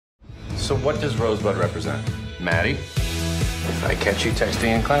So what does Rosebud represent? Maddie? If I catch you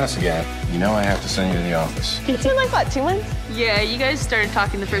texting in class again, you know I have to send you to the office. It's been like, what, 2 months? Yeah, you guys started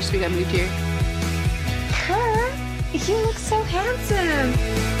talking the first week I moved here. Kurt, you look so handsome.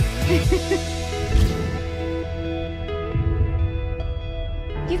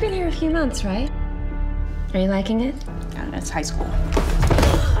 You've been here a few months, right? Are you liking it? Yeah, it's high school.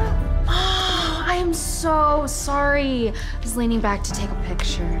 Oh, I am so sorry. I was leaning back to take a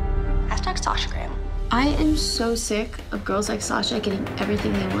picture. Hashtag Sashagram. I am so sick of girls like Sasha getting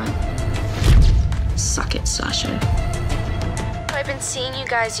everything they want. Suck it, Sasha. I've been seeing you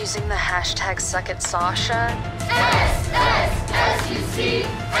guys using the hashtag #SuckItSasha. SSSUCSUCKIT.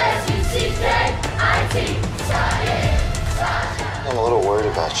 I'm a little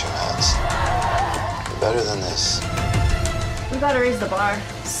worried about you, Mads. You're better than this. We gotta raise the bar.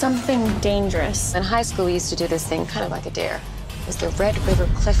 Something dangerous. In high school, we used to do this thing kind of like a dare. It was the Red River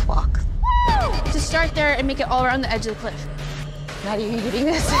Cliff Walk. To start there and make it all around the edge of the cliff. Maddie, are you doing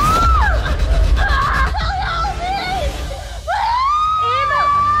this?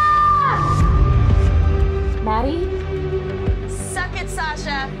 Maddie? Suck it,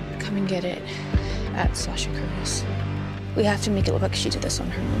 Sasha. Come and get it at Sasha Curtis. We have to make it look like she did this on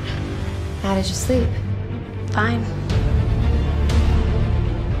her own. How did you sleep? Fine.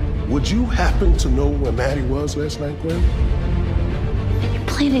 Would you happen to know where Maddie was last night, Gwen? You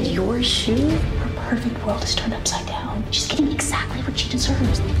planted your shoe? Her perfect world is turned upside down. She's getting exactly what she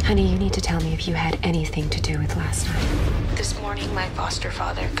deserves. Honey, you need to tell me if you had anything to do with last night. This morning, my foster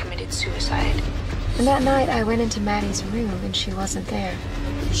father committed suicide. And that night, I went into Maddie's room and she wasn't there.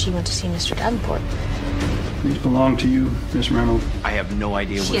 She went to see Mr. Davenport. These belong to you, Miss Reynolds. I have no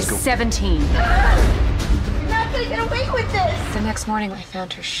idea She what's is going 17. You're not gonna get away with this! The next morning, I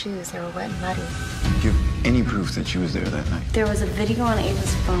found her shoes. They were wet and muddy. Do you have any proof that she was there that night? There was a video on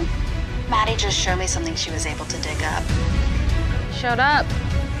Ava's phone. Maddie just showed me something she was able to dig up. Shut up.